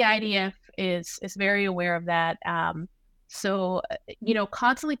think the IDF is very aware of that. So,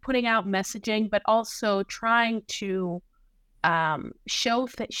 constantly putting out messaging, but also trying to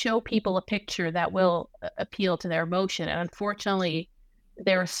show people a picture that will appeal to their emotion. And unfortunately,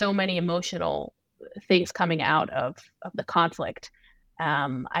 there are so many emotional things coming out of the conflict.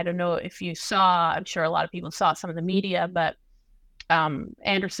 I don't know if you saw, I'm sure a lot of people saw some of the media, but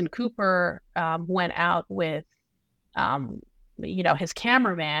Anderson Cooper went out with his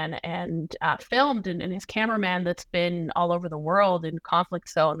cameraman and filmed, and his cameraman that's been all over the world in conflict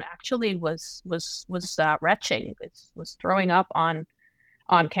zone actually was retching, was throwing up on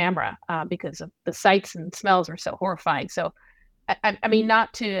camera because of the sights and smells are so horrifying. So I mean,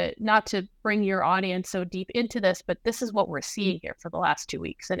 not to bring your audience so deep into this, but this is what we're seeing here for the last 2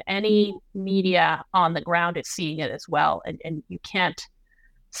 weeks, and any media on the ground is seeing it as well, and you can't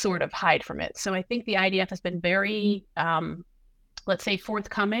sort of hide from it. So I think the IDF has been very let's say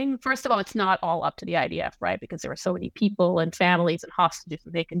forthcoming. First of all, it's not all up to the IDF, right? Because there are so many people and families and hostages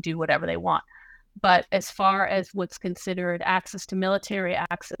that they can do whatever they want. But as far as what's considered access to military,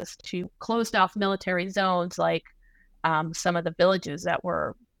 access to closed off military zones, like some of the villages that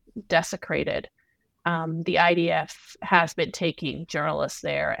were desecrated, the IDF has been taking journalists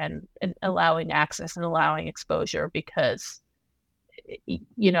there and allowing access and allowing exposure because,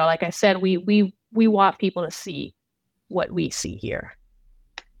 like I said, we want people to see what we see here.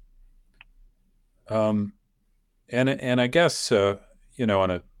 And I guess on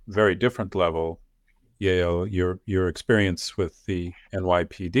a very different level, Yale, your experience with the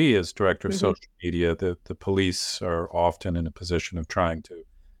NYPD as director of social media, the police are often in a position of trying to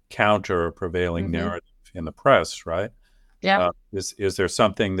counter a prevailing narrative in the press, right? Yeah. Is there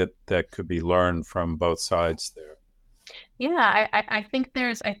something that could be learned from both sides there? Yeah, I think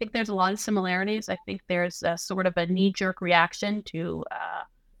there's a lot of similarities. I think there's a sort of a knee-jerk reaction to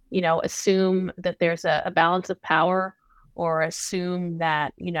assume that there's a balance of power, or assume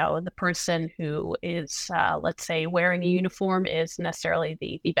that the person who is let's say wearing a uniform is necessarily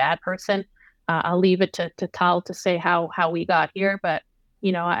the bad person. I'll leave it to Tal to say how we got here, but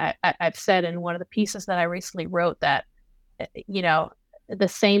I've said in one of the pieces that I recently wrote that the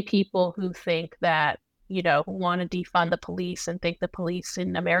same people who think that who want to defund the police and think the police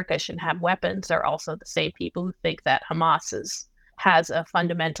in America shouldn't have weapons are also the same people who think that Hamas has a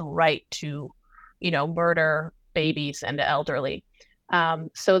fundamental right to, murder babies and the elderly.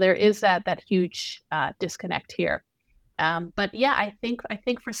 So there is that huge disconnect here. But yeah, I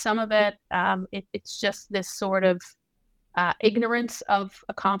think for some of it, it's just this sort of ignorance of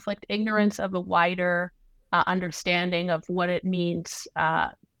a conflict, ignorance of a wider understanding of what it means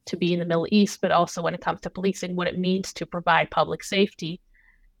to be in the Middle East, but also when it comes to policing, what it means to provide public safety.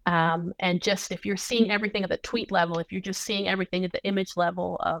 And just if you're seeing everything at the tweet level, if you're just seeing everything at the image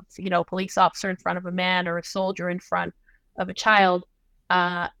level of, police officer in front of a man or a soldier in front of a child,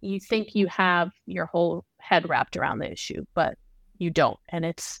 you think you have your whole head wrapped around the issue, but you don't. And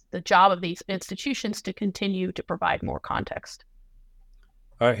it's the job of these institutions to continue to provide more context.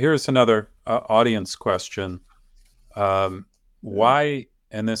 Here's another audience question. Why,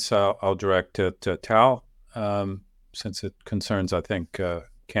 and this I'll direct to Tal, since it concerns, I think,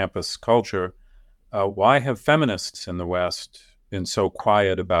 campus culture. Why have feminists in the West been so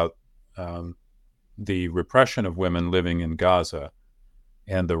quiet about the repression of women living in Gaza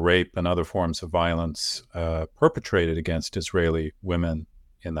and the rape and other forms of violence perpetrated against Israeli women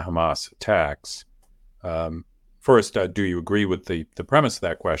in the Hamas attacks? First, do you agree with the premise of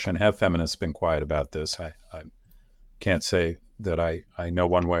that question? Have feminists been quiet about this? I can't say that I know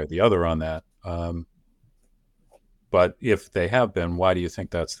one way or the other on that. But if they have been, why do you think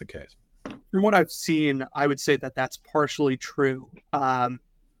that's the case? From what I've seen, I would say that that's partially true. On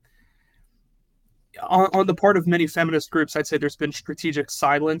the part of many feminist groups, I'd say there's been strategic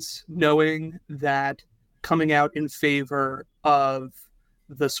silence, knowing that coming out in favor of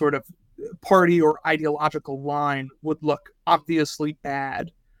the sort of party or ideological line would look obviously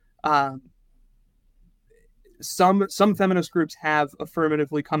bad. Some feminist groups have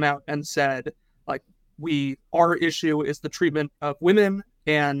affirmatively come out and said, like, our issue is the treatment of women,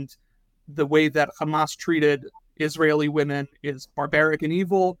 and the way that Hamas treated Israeli women is barbaric and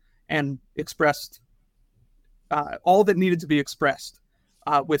evil, and expressed all that needed to be expressed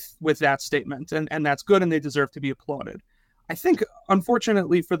with that statement, and that's good, and they deserve to be applauded. I think,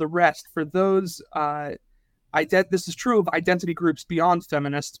 unfortunately, for the rest, for those, this is true of identity groups beyond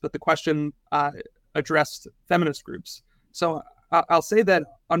feminists, but the question addressed feminist groups. So I'll say that,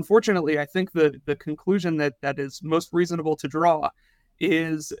 unfortunately, I think the conclusion that is most reasonable to draw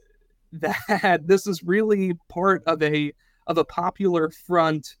is that this is really part of a popular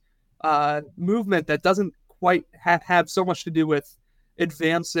front movement that doesn't quite have so much to do with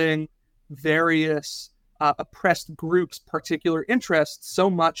advancing various oppressed groups' particular interests, so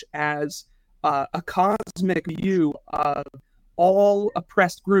much as a cosmic view of all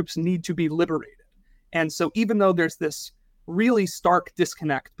oppressed groups need to be liberated. And so even though there's this really stark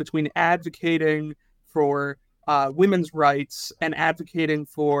disconnect between advocating for women's rights and advocating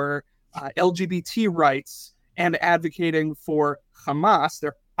for LGBT rights and advocating for Hamas,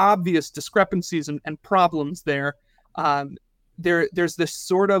 there are obvious discrepancies and problems there. There's this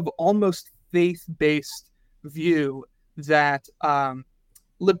sort of almost faith-based view that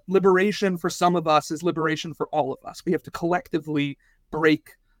liberation for some of us is liberation for all of us. We have to collectively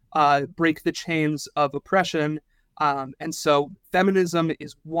break the chains of oppression. And so feminism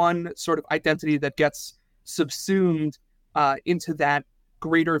is one sort of identity that gets subsumed into that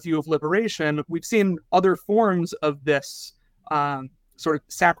greater view of liberation. We've seen other forms of this sort of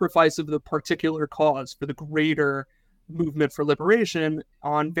sacrifice of the particular cause for the greater movement for liberation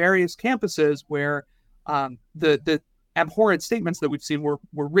on various campuses where the abhorrent statements that we've seen were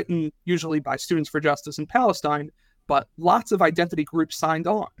written usually by Students for Justice in Palestine, but lots of identity groups signed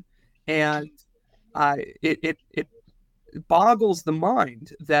on. And it boggles the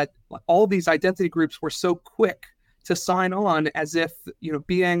mind that all these identity groups were so quick to sign on, as if,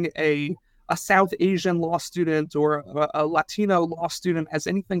 being a South Asian law student or a Latino law student has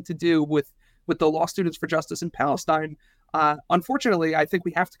anything to do with the Law Students for Justice in Palestine. Unfortunately, I think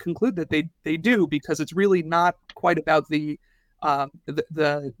we have to conclude that they do, because it's really not quite about the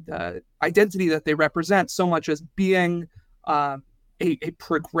identity that they represent so much as being a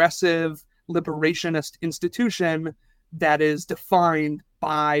progressive liberationist institution that is defined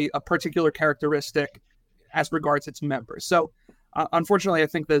by a particular characteristic as regards its members. So unfortunately, I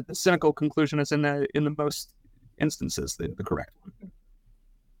think that the cynical conclusion is in the most instances the correct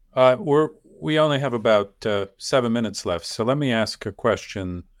one. We only have about 7 minutes left, so let me ask a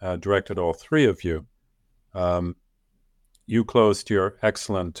question directed at all three of you. You closed your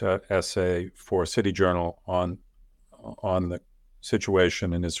excellent essay for City Journal on the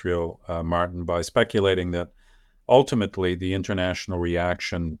situation in Israel, Martin, by speculating that ultimately the international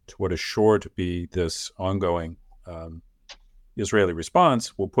reaction to what is sure to be this ongoing Israeli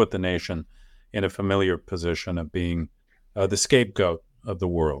response will put the nation in a familiar position of being the scapegoat of the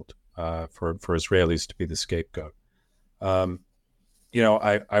world, for Israelis to be the scapegoat. I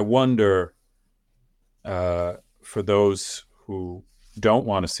wonder, for those who don't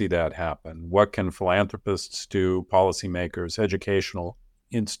want to see that happen, what can philanthropists do, policymakers, educational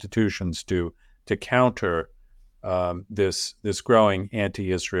institutions do to counter this growing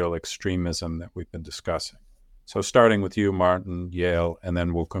anti-Israel extremism that we've been discussing? So starting with you, Martin, Yale, and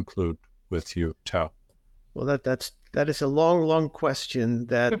then we'll conclude with you, Tao. Well, that is a long question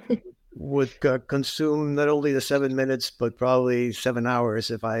that would consume not only the 7 minutes, but probably 7 hours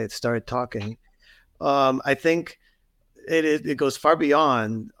if I start talking. I think it goes far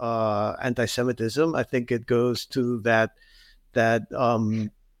beyond anti-Semitism. I think it goes to that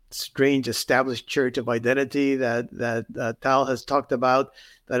strange established church of identity that Tal has talked about,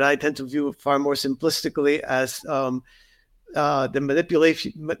 that I tend to view far more simplistically as the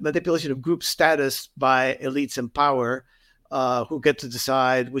manipulation of group status by elites in power, who get to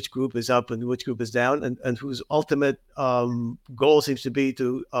decide which group is up and which group is down, and whose ultimate goal seems to be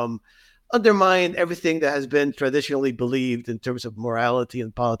to undermine everything that has been traditionally believed in terms of morality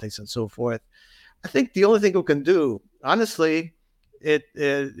and politics and so forth. I think the only thing we can do, honestly,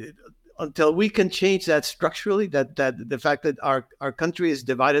 until we can change that structurally, that the fact that our country is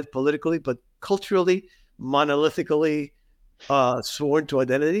divided politically, but culturally, monolithically sworn to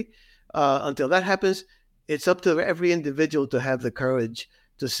identity, until that happens, it's up to every individual to have the courage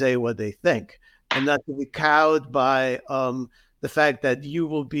to say what they think, and not to be cowed by the fact that you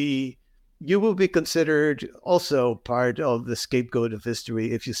will be you will be considered also part of the scapegoat of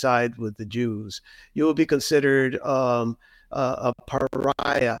history if you side with the Jews. You will be considered a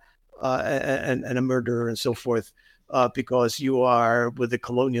pariah and a murderer and so forth because you are with the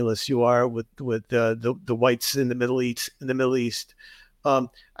colonialists, you are with the whites in the Middle East.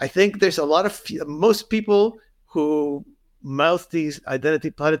 I think there's a lot of most people who mouth these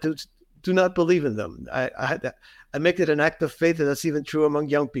identity platitudes do not believe in them. I make it an act of faith, and that's even true among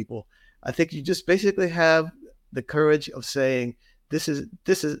young people. I think you just basically have the courage of saying, this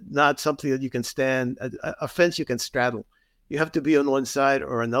is not something that you can stand, a fence you can straddle. You have to be on one side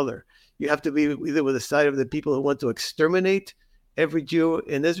or another. You have to be either with the side of the people who want to exterminate every Jew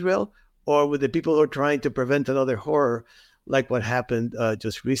in Israel, or with the people who are trying to prevent another horror like what happened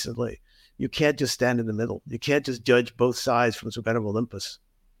just recently. You can't just stand in the middle. You can't just judge both sides from some kind of Olympus.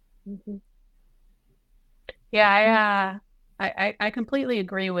 Mm-hmm. Yeah, I completely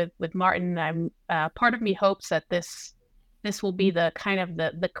agree with Martin. I'm part of me hopes that this will be the kind of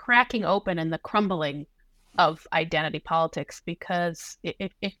the cracking open and the crumbling of identity politics, because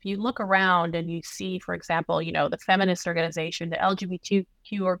if you look around and you see, for example, the feminist organization, the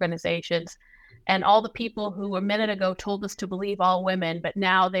LGBTQ organizations, and all the people who a minute ago told us to believe all women, but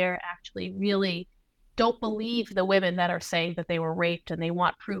now they're actually really don't believe the women that are saying that they were raped and they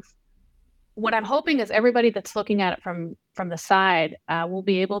want proof. What I'm hoping is everybody that's looking at it from the side will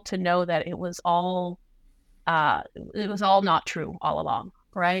be able to know that it was all not true all along,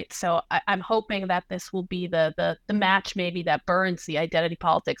 right? So I'm hoping that this will be the match maybe that burns the identity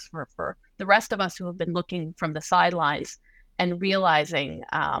politics for the rest of us who have been looking from the sidelines and realizing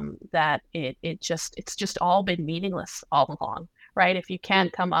that it's just all been meaningless all along, right? If you can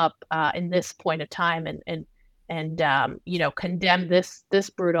come up in this point of time and condemn this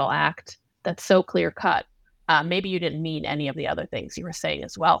brutal act that's so clear cut, maybe you didn't mean any of the other things you were saying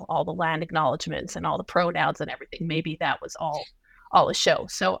as well, all the land acknowledgements and all the pronouns and everything. Maybe that was all a show.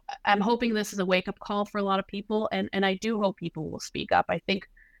 So I'm hoping this is a wake-up call for a lot of people, and I do hope people will speak up. I think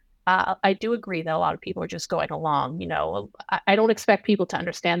I do agree that a lot of people are just going along. I don't expect people to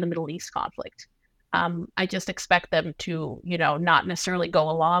understand the Middle East conflict. I just expect them to, not necessarily go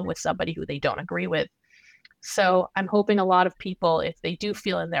along with somebody who they don't agree with. So I'm hoping a lot of people, if they do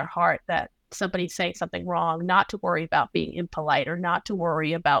feel in their heart that somebody's saying something wrong, not to worry about being impolite or not to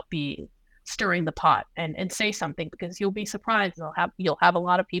worry about stirring the pot and say something, because you'll be surprised. You'll have a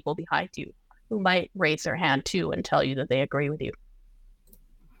lot of people behind you who might raise their hand too and tell you that they agree with you.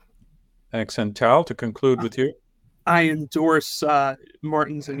 Thanks. And Tal, to conclude with you. I endorse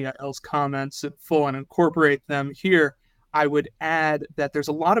Martin's and Yael's comments in full and incorporate them here. I would add that there's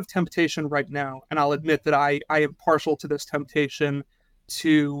a lot of temptation right now, and I'll admit that I am partial to this temptation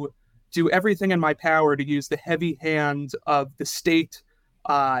to do everything in my power to use the heavy hand of the state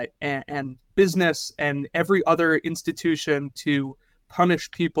and business and every other institution to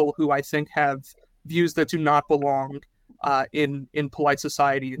punish people who I think have views that do not belong in polite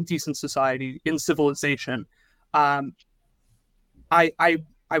society, in decent society, in civilization. I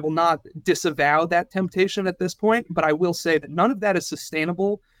will not disavow that temptation at this point, but I will say that none of that is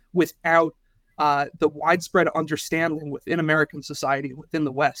sustainable without the widespread understanding within American society, within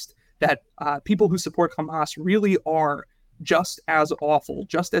the West, that people who support Hamas really are just as awful,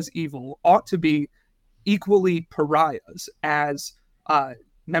 just as evil, ought to be equally pariahs as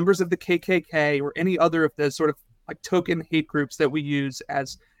members of the KKK or any other of the sort of like token hate groups that we use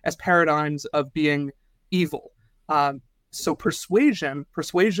as paradigms of being evil. So persuasion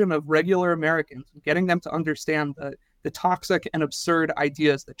of regular Americans, getting them to understand the toxic and absurd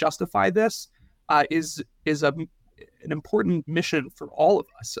ideas that justify this is an important mission for all of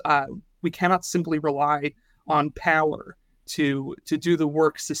us. We cannot simply rely on power to do the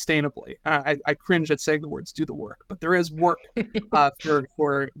work sustainably. I cringe at saying the words "do the work," but there is work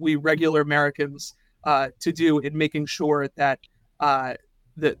for we regular Americans to do in making sure that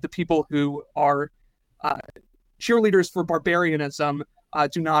the people who are cheerleaders for barbarianism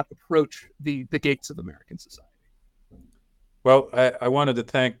do not approach the gates of American society. Well, I wanted to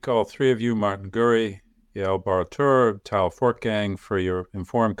thank all three of you, Martin Gurry, Yael Bar-Tur, Tal Fortgang, for your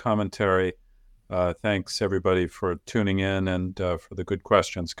informed commentary. Thanks, everybody, for tuning in and for the good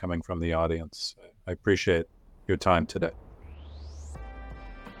questions coming from the audience. I appreciate your time today.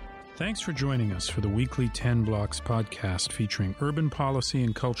 Thanks for joining us for the weekly 10 Blocks podcast featuring urban policy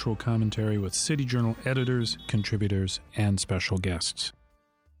and cultural commentary with City Journal editors, contributors, and special guests.